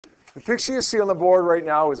The picture you see on the board right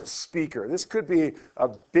now is a speaker. This could be a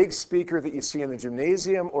big speaker that you see in the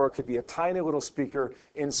gymnasium, or it could be a tiny little speaker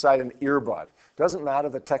inside an earbud. Doesn't matter,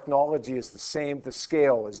 the technology is the same, the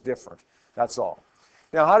scale is different. That's all.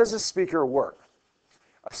 Now, how does a speaker work?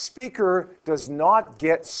 A speaker does not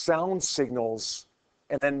get sound signals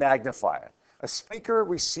and then magnify it. A speaker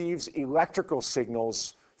receives electrical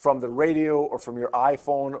signals from the radio or from your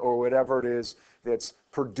iPhone or whatever it is that's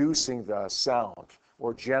producing the sound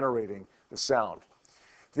or generating the sound.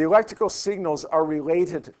 The electrical signals are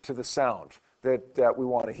related to the sound that we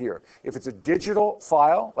want to hear. If it's a digital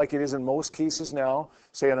file, like it is in most cases now,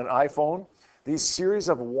 say on an iPhone, these series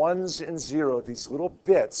of ones and zeros, these little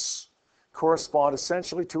bits, correspond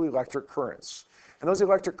essentially to electric currents. And those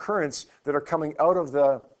electric currents that are coming out of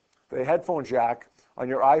the headphone jack on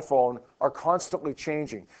your iPhone are constantly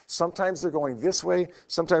changing. Sometimes they're going this way,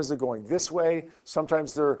 sometimes they're going this way,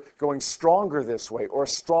 sometimes they're going stronger this way or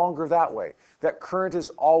stronger that way. That current is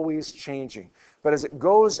always changing. But as it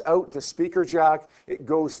goes out the speaker jack, it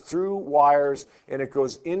goes through wires and it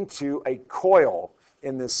goes into a coil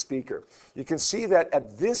in this speaker. You can see that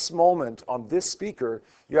at this moment on this speaker,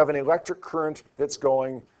 you have an electric current that's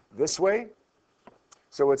going this way.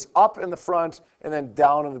 So it's up in the front and then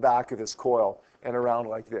down in the back of this coil and around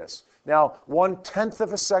like this. Now, 1/10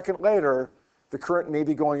 of a second later, the current may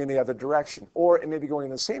be going in the other direction, or it may be going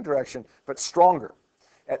in the same direction, but stronger.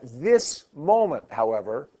 At this moment,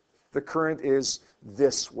 however, the current is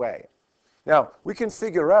this way. Now, we can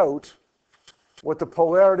figure out what the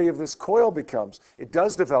polarity of this coil becomes. It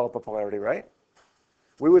does develop a polarity, right?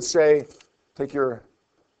 We would say, take your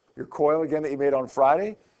coil again that you made on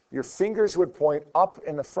Friday, your fingers would point up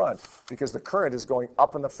in the front because the current is going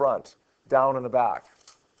up in the front, down in the back.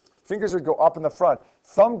 Fingers would go up in the front.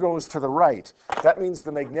 Thumb goes to the right. That means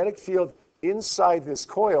the magnetic field inside this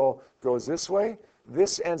coil goes this way.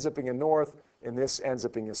 This ends up being a north, and this ends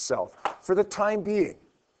up being a south. For the time being,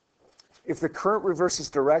 if the current reverses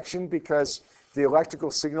direction because the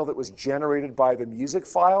electrical signal that was generated by the music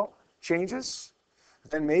file changes,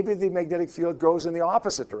 then maybe the magnetic field goes in the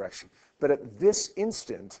opposite direction. But at this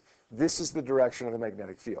instant, this is the direction of the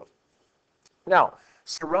magnetic field. Now,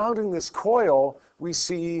 surrounding this coil, we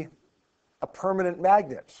see a permanent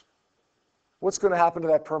magnet. What's going to happen to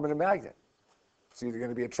that permanent magnet? It's either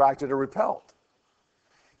going to be attracted or repelled.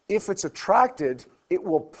 If it's attracted, it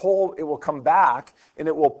will come back, and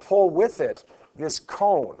it will pull with it this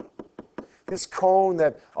cone. This cone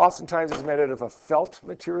that oftentimes is made out of a felt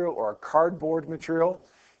material or a cardboard material,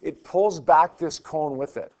 it pulls back this cone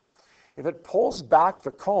with it. If it pulls back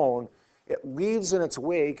the cone, it leaves in its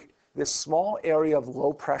wake this small area of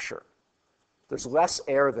low pressure. There's less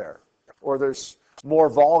air there, or there's more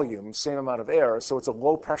volume, same amount of air, so it's a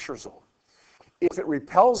low pressure zone. If it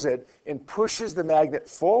repels it and pushes the magnet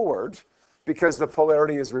forward, because the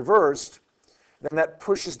polarity is reversed, then that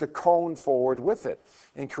pushes the cone forward with it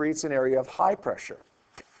and creates an area of high pressure.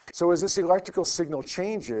 So as this electrical signal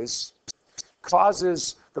changes,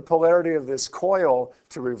 causes the polarity of this coil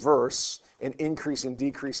to reverse and increase and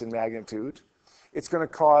decrease in magnitude. It's going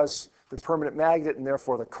to cause the permanent magnet and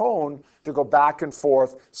therefore the cone to go back and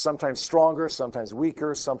forth, sometimes stronger, sometimes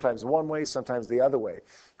weaker, sometimes one way, sometimes the other way,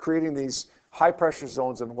 creating these high pressure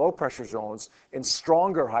zones and low pressure zones, and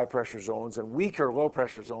stronger high pressure zones and weaker low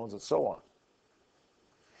pressure zones, and so on.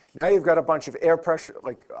 Now you've got a bunch of air pressure,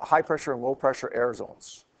 like high pressure and low pressure air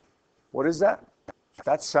zones. What is that?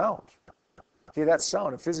 That's sound. Okay, that's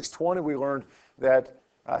sound. In Physics 20, we learned that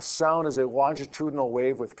sound is a longitudinal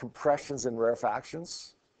wave with compressions and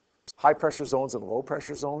rarefactions, high pressure zones and low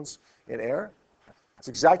pressure zones in air. That's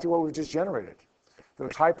exactly what we've just generated.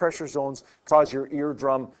 Those high pressure zones cause your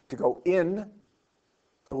eardrum to go in.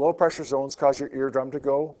 The low pressure zones cause your eardrum to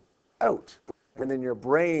go out. And then your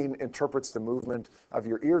brain interprets the movement of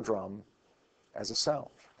your eardrum as a sound.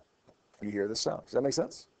 You hear the sound. Does that make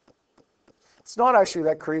sense? It's not actually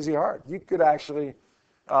that crazy hard. You could actually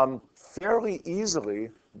fairly easily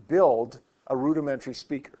build a rudimentary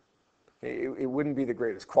speaker. It wouldn't be the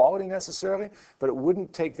greatest quality necessarily, but it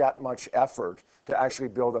wouldn't take that much effort to actually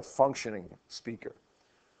build a functioning speaker.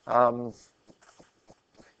 Now,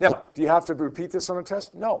 do you have to repeat this on a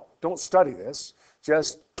test? No, don't study this.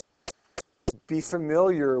 Just be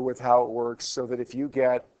familiar with how it works so that if you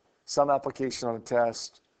get some application on a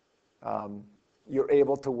test, you're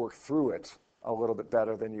able to work through it a little bit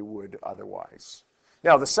better than you would otherwise.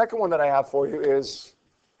 Now, the second one that I have for you is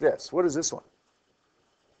this. What is this one?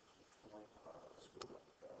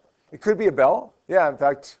 It could be a bell. Yeah, in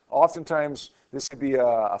fact, oftentimes this could be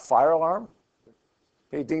a fire alarm.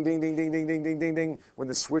 Hey, ding, ding, ding, ding, ding, ding, ding, ding, ding. When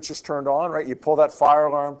the switch is turned on, right? You pull that fire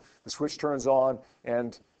alarm, the switch turns on,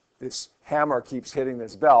 and this hammer keeps hitting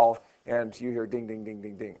this bell, and you hear ding, ding, ding,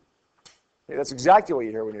 ding, ding. Okay, that's exactly what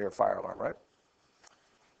you hear when you hear a fire alarm, right?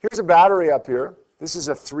 Here's a battery up here. This is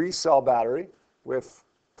a 3-cell battery with,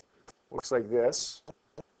 looks like this.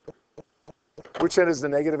 Which end is the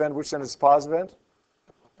negative end? Which end is the positive end?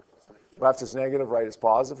 Left is negative, right is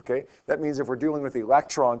positive, okay? That means if we're dealing with the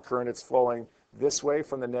electron current, it's flowing this way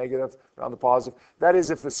from the negative around the positive. That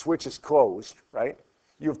is if the switch is closed, right?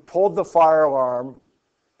 You've pulled the fire alarm,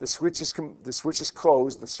 the switch is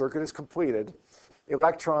closed, the circuit is completed.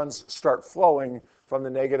 Electrons start flowing from the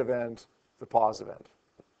negative end to the positive end.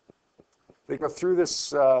 They go through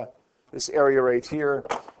this, this area right here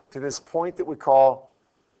to this point that we call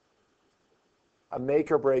a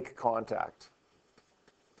make or break contact.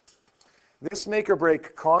 This make or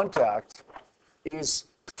break contact is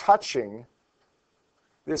touching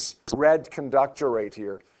this red conductor right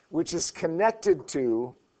here, which is connected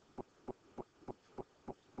to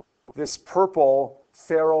this purple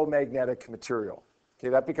ferromagnetic material. Okay,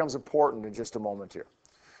 that becomes important in just a moment here.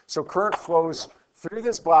 So current flows through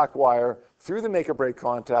this black wire, through the make or break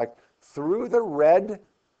contact, through the red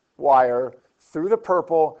wire, through the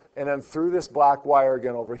purple, and then through this black wire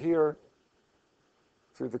again over here,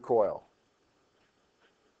 through the coil.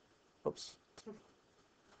 Oops.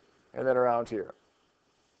 And then around here.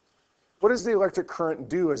 What does the electric current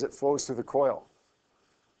do as it flows through the coil?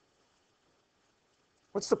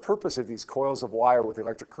 What's the purpose of these coils of wire with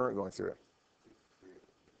electric current going through it?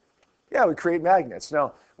 Yeah, we create magnets.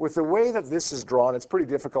 Now, with the way that this is drawn, it's pretty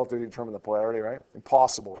difficult to determine the polarity, right?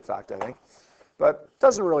 Impossible, in fact, I think. But it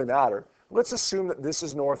doesn't really matter. Let's assume that this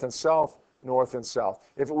is north and south, north and south.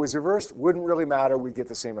 If it was reversed, wouldn't really matter. We'd get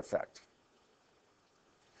the same effect.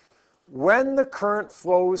 When the current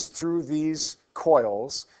flows through these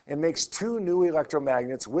coils and makes two new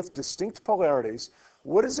electromagnets with distinct polarities,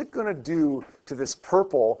 what is it going to do to this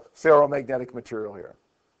purple ferromagnetic material here?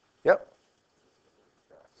 Yep.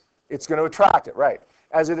 It's going to attract it, right.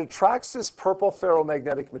 As it attracts this purple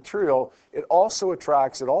ferromagnetic material, it also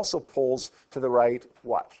pulls to the right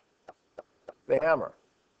what? The hammer.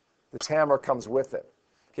 This hammer comes with it.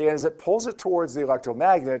 Okay, as it pulls it towards the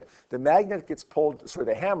electromagnet, the magnet gets pulled,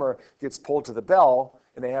 the hammer gets pulled to the bell,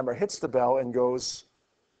 and the hammer hits the bell and goes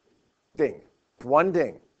ding. One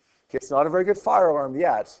ding. Okay, it's not a very good fire alarm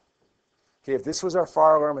yet. Okay, if this was our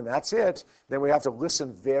fire alarm and that's it, then we have to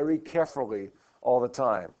listen very carefully all the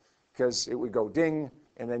time, because it would go ding,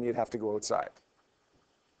 and then you'd have to go outside.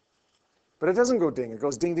 But it doesn't go ding. It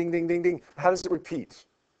goes ding, ding, ding, ding, ding. How does it repeat?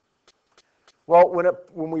 Well,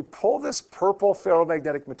 when we pull this purple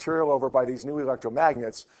ferromagnetic material over by these new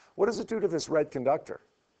electromagnets, what does it do to this red conductor?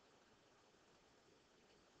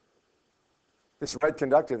 This red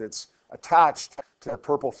conductor that's attached to the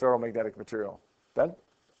purple ferromagnetic material. Ben?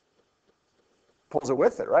 Pulls it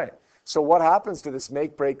with it, right? So what happens to this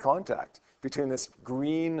make-break contact between this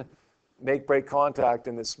green make-break contact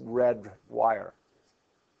and this red wire?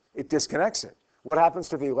 It disconnects it. What happens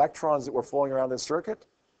to the electrons that were flowing around this circuit?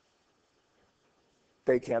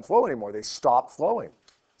 They can't flow anymore. They stop flowing.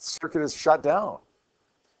 The circuit is shut down.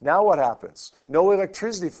 Now what happens? No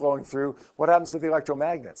electricity flowing through. What happens to the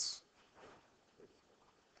electromagnets?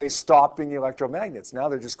 They stop being electromagnets. Now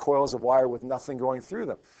they're just coils of wire with nothing going through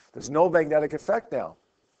them. There's no magnetic effect now.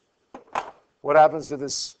 What happens to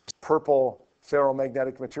this purple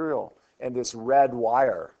ferromagnetic material and this red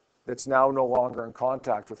wire that's now no longer in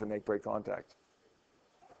contact with the make-break contact?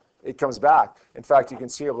 It comes back. In fact, you can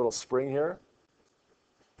see a little spring here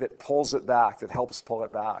that pulls it back, that helps pull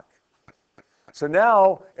it back. So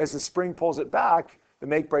now, as the spring pulls it back, the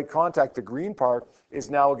make-break contact, the green part, is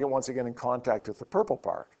now once again in contact with the purple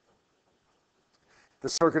part. The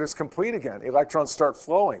circuit is complete again. Electrons start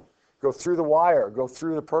flowing, go through the wire, go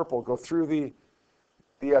through the purple, go through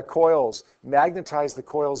the coils, magnetize the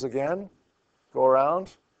coils again, go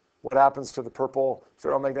around. What happens to the purple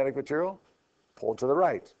ferromagnetic material? Pulled to the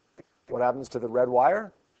right. What happens to the red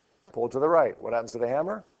wire? Pulled to the right. What happens to the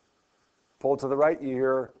hammer? Pulled to the right. You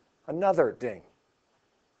hear another ding.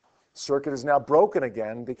 Circuit is now broken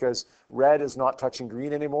again because red is not touching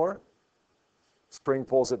green anymore. Spring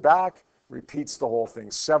pulls it back, repeats the whole thing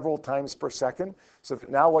several times per second, so that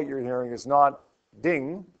now what you're hearing is not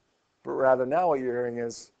ding, but rather now what you're hearing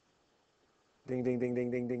is ding, ding, ding, ding,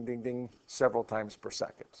 ding, ding, ding, ding, several times per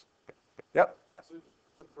second. Yep. So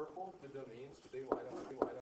the purple, the domains, do they line up